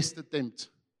their best attempt.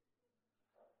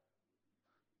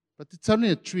 But it's only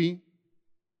a tree.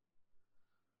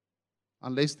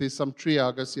 Unless there's some tree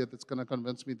huggers here that's going to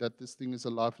convince me that this thing is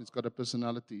alive and it's got a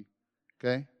personality.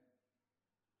 Okay?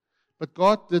 But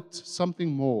God did something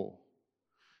more.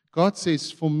 God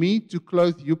says, for me to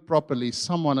clothe you properly,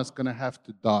 someone is going to have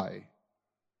to die.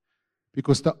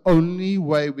 Because the only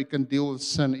way we can deal with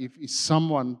sin if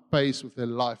someone pays with their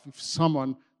life, if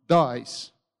someone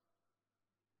dies.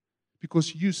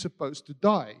 Because you're supposed to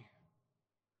die.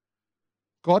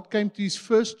 God came to his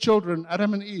first children,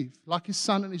 Adam and Eve, like his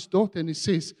son and his daughter, and he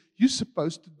says, you're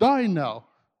supposed to die now.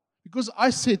 Because I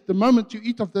said, the moment you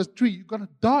eat of this tree, you're going to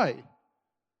die.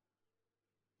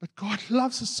 But God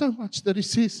loves us so much that he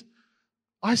says,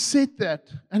 I said that,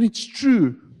 and it's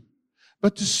true.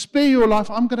 But to spare your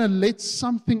life, I'm going to let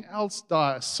something else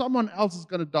die. Someone else is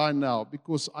going to die now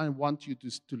because I want you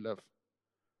to live.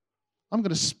 I'm going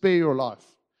to spare your life.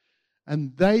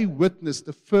 And they witnessed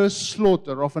the first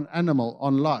slaughter of an animal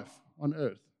on life, on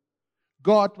earth.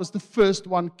 God was the first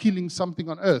one killing something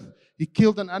on earth. He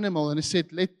killed an animal and he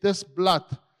said, let this blood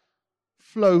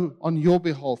flow on your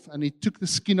behalf. And he took the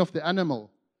skin of the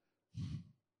animal.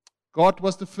 God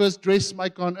was the first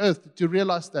dressmaker on earth. Did you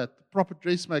realize that? The proper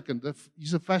dressmaker.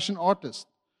 He's a fashion artist.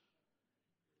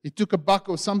 He took a buck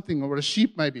or something, or a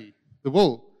sheep maybe, the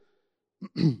wool.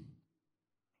 And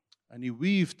he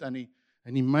weaved and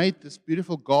he made this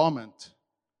beautiful garment.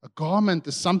 A garment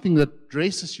is something that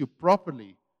dresses you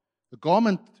properly. A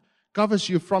garment covers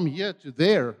you from here to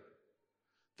there.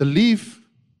 The leaf,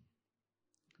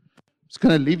 I'm just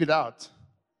going to leave it out.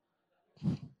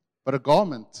 But a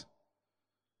garment.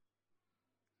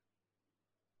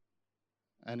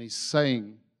 And he's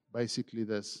saying basically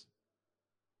this.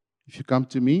 If you come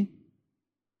to me,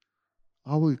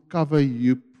 I will cover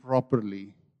you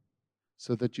properly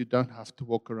so that you don't have to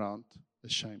walk around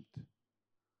ashamed.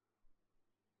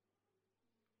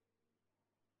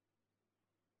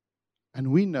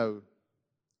 And we know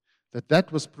that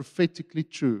that was prophetically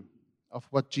true of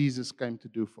what Jesus came to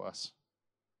do for us.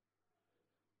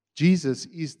 Jesus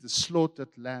is the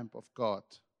slaughtered Lamb of God.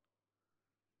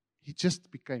 He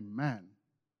just became man.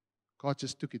 God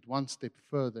just took it one step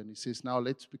further and he says, now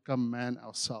let's become man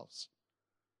ourselves.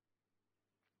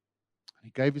 And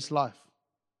he gave his life.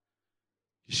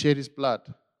 He shed his blood.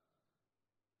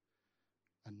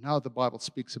 And now the Bible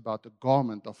speaks about a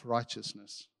garment of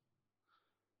righteousness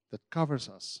that covers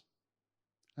us.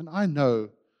 And I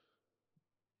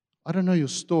don't know your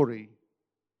story,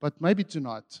 but maybe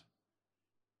tonight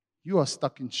you are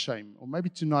stuck in shame, or maybe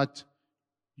tonight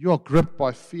you are gripped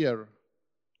by fear,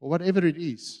 or whatever it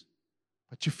is,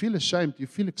 but you feel ashamed, you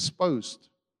feel exposed.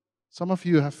 Some of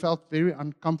you have felt very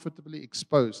uncomfortably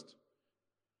exposed,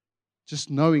 just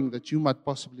knowing that you might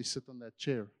possibly sit on that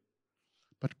chair.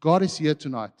 But God is here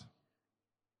tonight.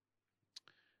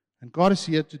 And God is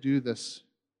here to do this.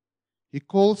 He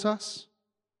calls us,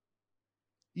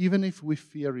 even if we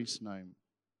fear His name.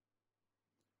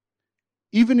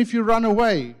 Even if you run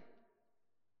away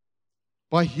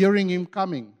by hearing Him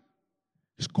coming,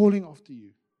 He's calling after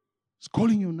you. He's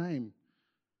calling your name.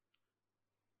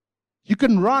 You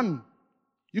can run.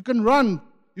 You can run.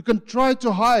 You can try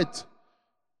to hide.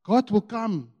 God will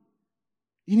come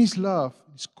in His love.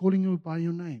 He's calling you by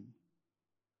your name.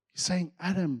 He's saying,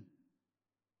 Adam,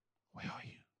 where are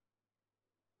you?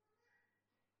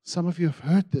 Some of you have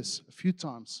heard this a few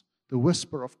times, the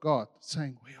whisper of God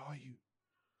saying, where are you?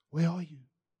 Where are you?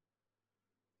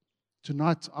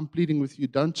 Tonight, I'm pleading with you,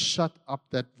 don't shut up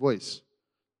that voice.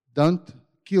 Don't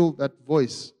kill that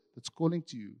voice that's calling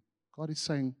to you. God is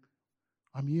saying,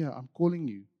 I'm here, I'm calling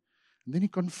you. And then He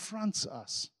confronts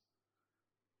us,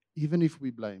 even if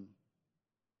we blame.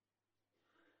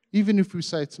 Even if we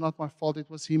say, it's not my fault, it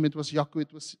was him, it was Yaku,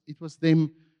 it was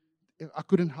them, I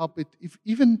couldn't help it.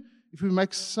 Even if we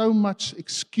make so much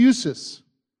excuses,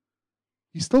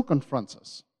 He still confronts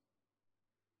us.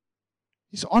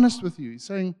 He's honest with you. He's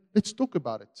saying, let's talk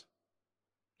about it.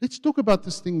 Let's talk about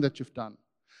this thing that you've done.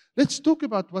 Let's talk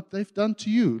about what they've done to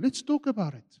you. Let's talk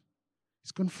about it.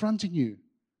 He's confronting you.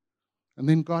 And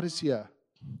then God is here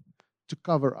to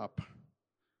cover up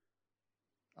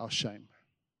our shame.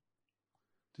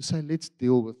 To say, let's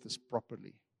deal with this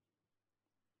properly.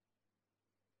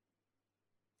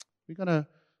 We're going to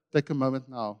take a moment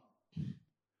now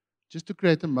just to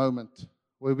create a moment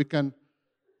where we can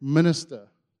minister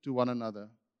to one another.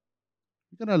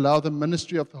 We're going to allow the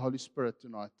ministry of the Holy Spirit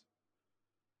tonight.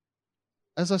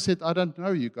 As I said, I don't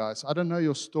know you guys. I don't know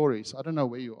your stories. I don't know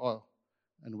where you are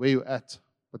and where you're at.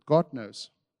 But God knows.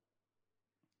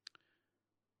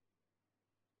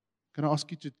 Can I ask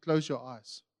you to close your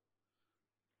eyes?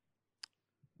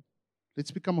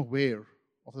 Let's become aware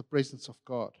of the presence of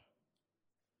God.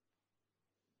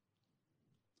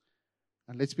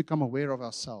 And let's become aware of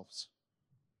ourselves.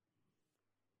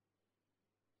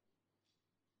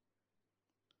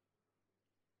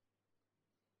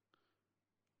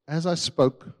 As I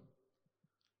spoke,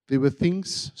 there were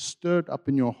things stirred up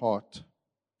in your heart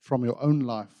from your own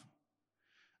life.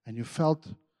 And you felt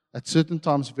at certain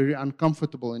times very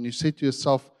uncomfortable. And you said to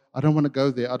yourself, I don't want to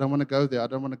go there. I don't want to go there. I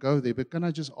don't want to go there. But can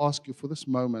I just ask you for this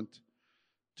moment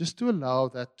just to allow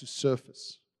that to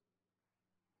surface.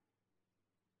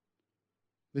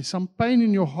 There's some pain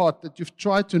in your heart that you've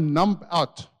tried to numb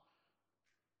out.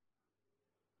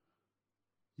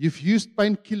 You've used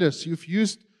painkillers, you've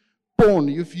used porn,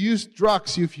 you've used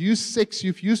drugs, you've used sex,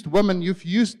 you've used women, you've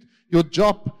used your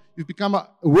job, you've become a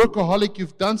workaholic,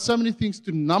 you've done so many things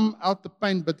to numb out the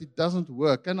pain, but it doesn't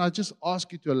work. And I just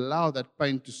ask you to allow that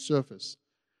pain to surface.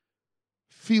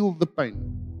 Feel the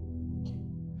pain.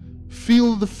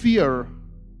 Feel the fear.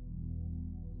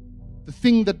 The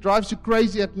thing that drives you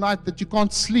crazy at night, that you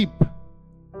can't sleep.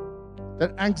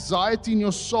 That anxiety in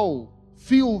your soul.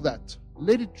 Feel that.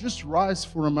 Let it just rise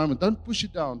for a moment. Don't push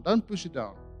it down. Don't push it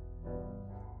down.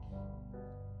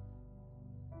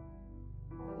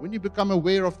 When you become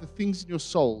aware of the things in your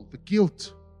soul, the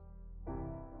guilt,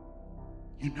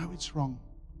 you know it's wrong,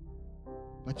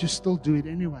 but you still do it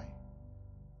anyway.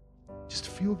 Just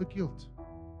feel the guilt.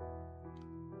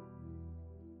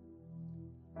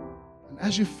 And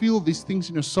as you feel these things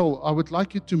in your soul, I would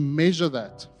like you to measure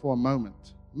that for a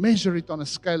moment. Measure it on a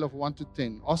scale of 1 to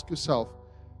 10. Ask yourself,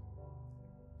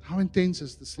 how intense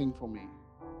is this thing for me?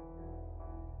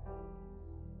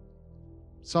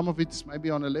 Some of it's maybe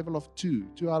on a level of 2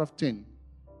 out of 10.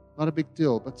 Not a big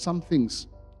deal, but some things,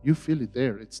 you feel it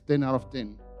there. It's 10 out of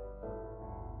 10.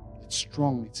 It's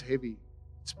strong, it's heavy.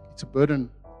 It's a burden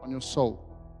on your soul.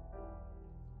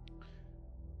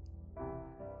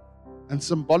 And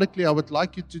symbolically, I would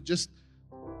like you to just,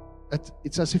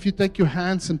 it's as if you take your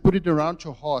hands and put it around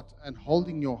your heart and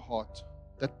holding your heart.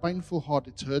 That painful heart,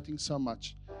 it's hurting so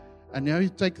much. And now you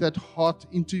take that heart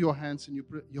into your hands and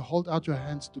you hold out your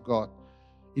hands to God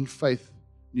in faith.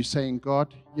 You're saying,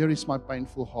 God, here is my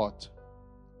painful heart.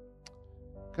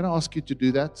 Can I ask you to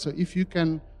do that? So if you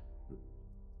can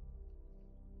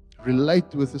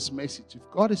relate with this message, if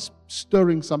God is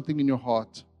stirring something in your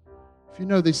heart, if you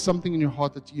know there's something in your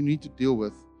heart that you need to deal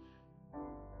with,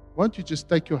 won't you just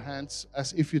take your hands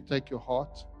as if you take your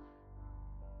heart,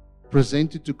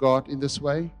 present it to God in this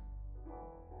way?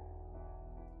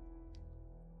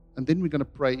 And then we're going to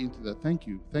pray into that. Thank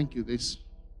you. Thank you. There's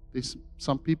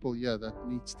some people here that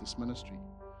needs this ministry.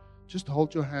 Just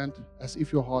hold your hand as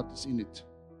if your heart is in it.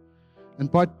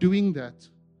 And by doing that,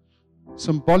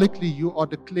 symbolically you are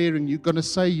declaring, you're going to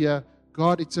say here,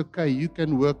 God, it's okay. You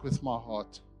can work with my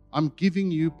heart. I'm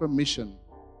giving you permission.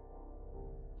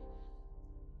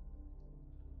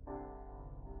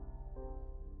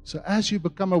 So as you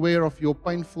become aware of your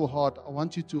painful heart, I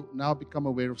want you to now become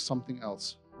aware of something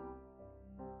else.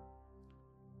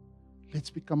 Let's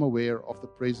become aware of the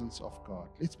presence of God.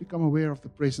 Let's become aware of the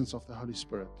presence of the Holy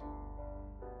Spirit.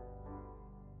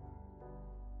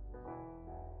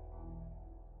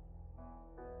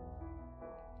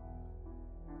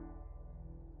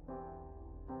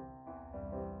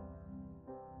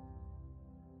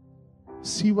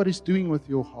 See what He's doing with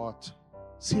your heart.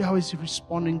 See how He's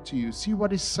responding to you. See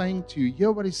what He's saying to you.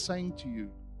 Hear what He's saying to you.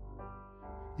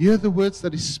 Hear the words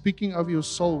that He's speaking over your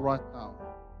soul right now.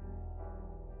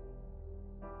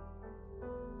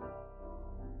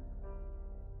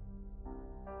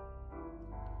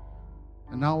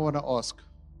 And now I want to ask,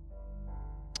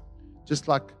 just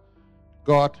like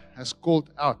God has called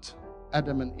out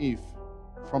Adam and Eve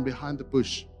from behind the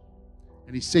bush,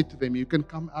 and He said to them, you can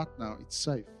come out now, it's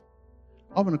safe.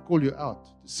 I want to call you out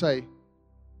to say,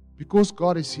 because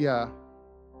God is here,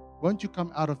 won't you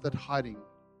come out of that hiding?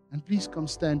 And please come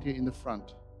stand here in the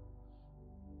front,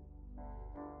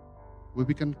 where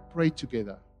we can pray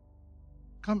together.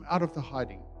 Come out of the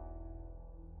hiding.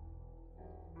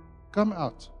 Come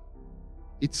out.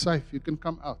 It's safe. You can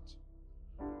come out.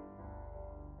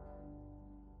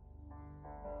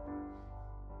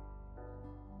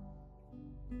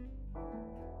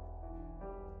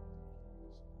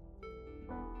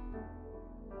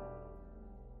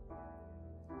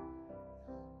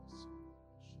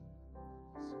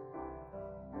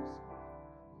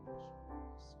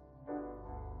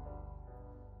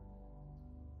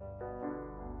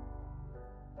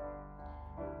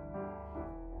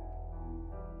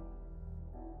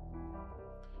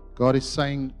 God is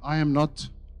saying, I am not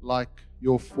like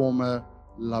your former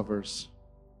lovers.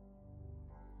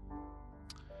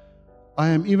 I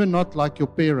am even not like your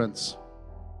parents.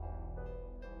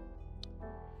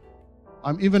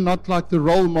 I'm even not like the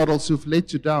role models who've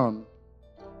let you down.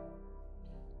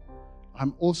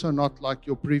 I'm also not like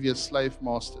your previous slave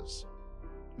masters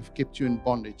who've kept you in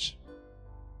bondage.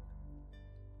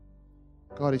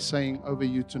 God is saying over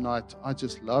you tonight, I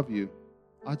just love you.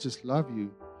 I just love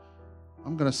you.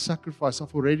 I'm going to sacrifice.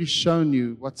 I've already shown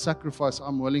you what sacrifice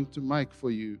I'm willing to make for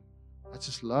you. I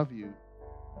just love you.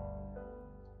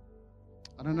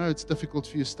 I don't know, it's difficult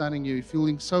for you standing here,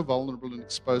 feeling so vulnerable and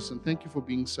exposed, and thank you for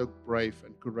being so brave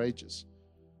and courageous,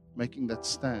 making that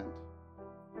stand.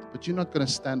 But you're not going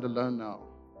to stand alone now.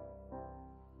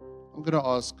 I'm going to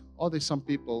ask, are there some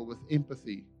people with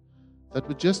empathy that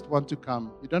would just want to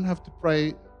come? You don't have to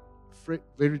pray a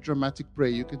very dramatic prayer.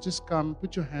 You can just come,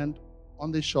 put your hand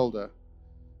on their shoulder,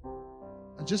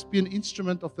 and just be an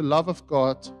instrument of the love of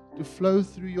God to flow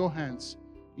through your hands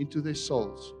into their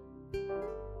souls.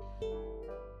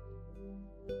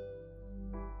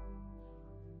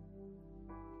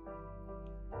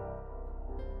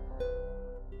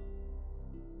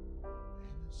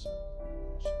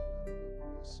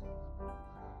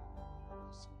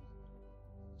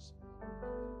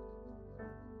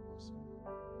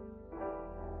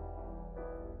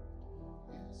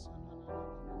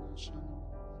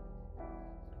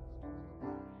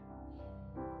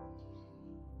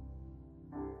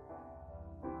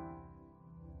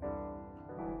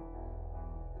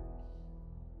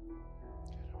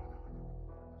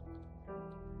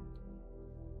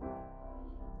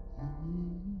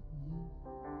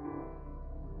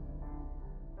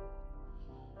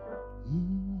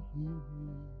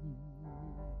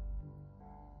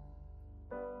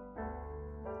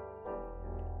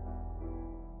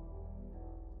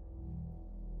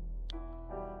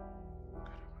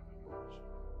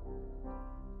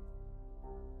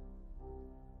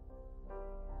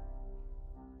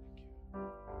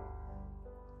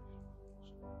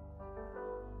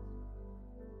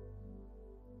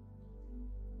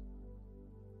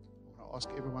 Ask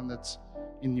everyone that's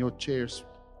in your chairs,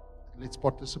 let's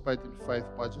participate in faith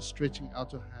by just stretching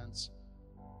out your hands.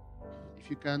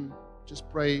 If you can, just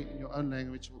pray in your own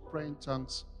language or pray in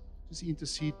tongues. Just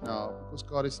intercede now, because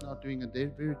God is now doing a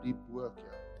very deep work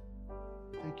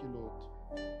here. Thank you, Lord.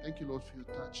 Thank you, Lord, for your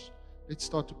touch. Let's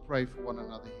start to pray for one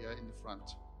another here in the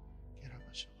front.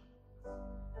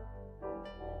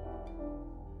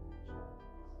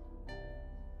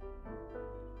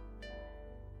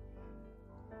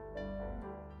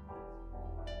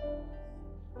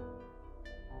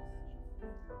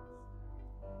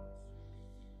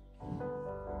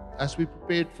 As we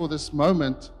prepared for this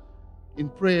moment in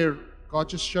prayer, God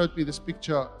just showed me this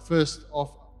picture first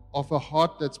of a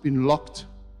heart that's been locked.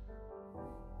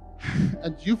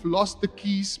 And you've lost the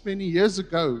keys many years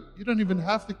ago. You don't even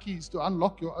have the keys to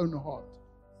unlock your own heart.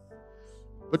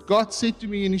 But God said to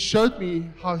me, and He showed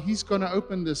me how He's going to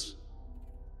open this.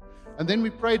 And then we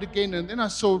prayed again, and then I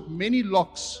saw many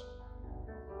locks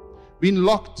being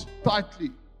locked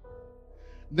tightly.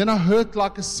 Then I heard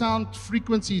like a sound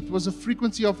frequency. It was a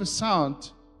frequency of a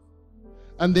sound.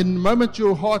 And then the moment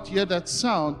your heart heard that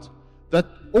sound, that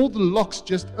all the locks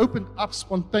just opened up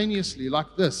spontaneously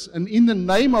like this. And in the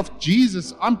name of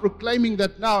Jesus, I'm proclaiming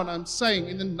that now, and I'm saying,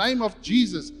 in the name of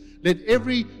Jesus, let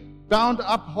every bound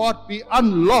up heart be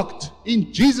unlocked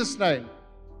in Jesus' name.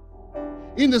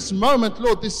 In this moment,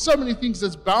 Lord, there's so many things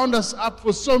that's bound us up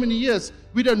for so many years.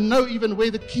 We don't know even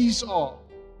where the keys are.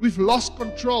 We've lost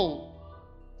control.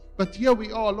 But here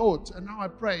we are, Lord, and now I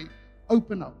pray,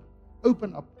 open up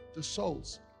the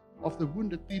souls of the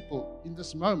wounded people in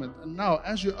this moment. And now,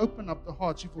 as you open up the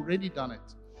hearts, you've already done it.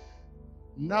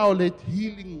 Now let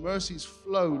healing mercies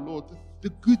flow, Lord. The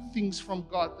good things from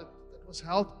God that was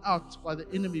held out by the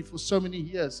enemy for so many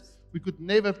years. We could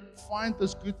never find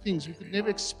those good things. We could never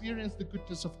experience the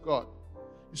goodness of God.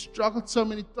 You struggled so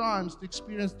many times to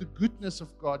experience the goodness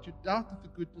of God. You doubted the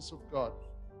goodness of God.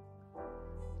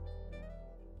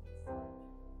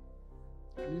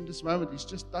 And in this moment, He's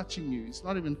just touching you. He's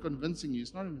not even convincing you.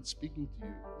 He's not even speaking to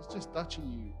you. He's just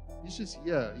touching you. He's just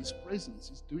here. His presence.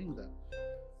 He's doing that.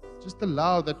 Just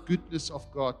allow that goodness of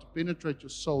God to penetrate your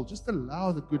soul. Just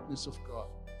allow the goodness of God.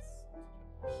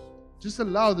 Just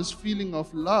allow this feeling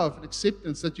of love and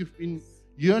acceptance that you've been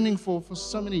yearning for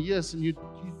so many years, and you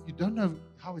don't know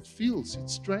how it feels.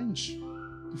 It's strange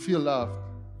to feel loved.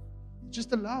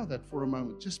 Just allow that for a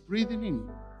moment. Just breathe it in.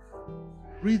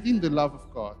 Breathe in the love of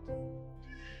God.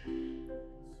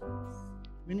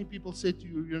 Many people said to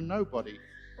you, you're nobody.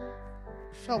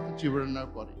 You felt that you were a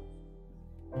nobody.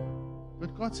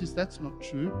 But God says, that's not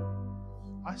true.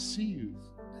 I see you.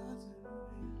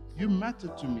 You matter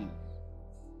to me.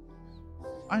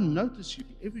 I notice you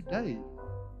every day.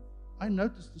 I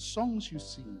notice the songs you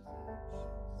sing.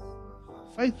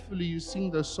 Faithfully you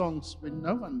sing those songs when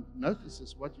no one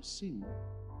notices what you sing.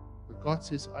 But God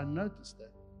says, I notice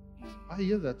that. I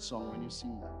hear that song when you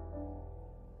sing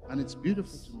that. And it's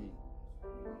beautiful to me.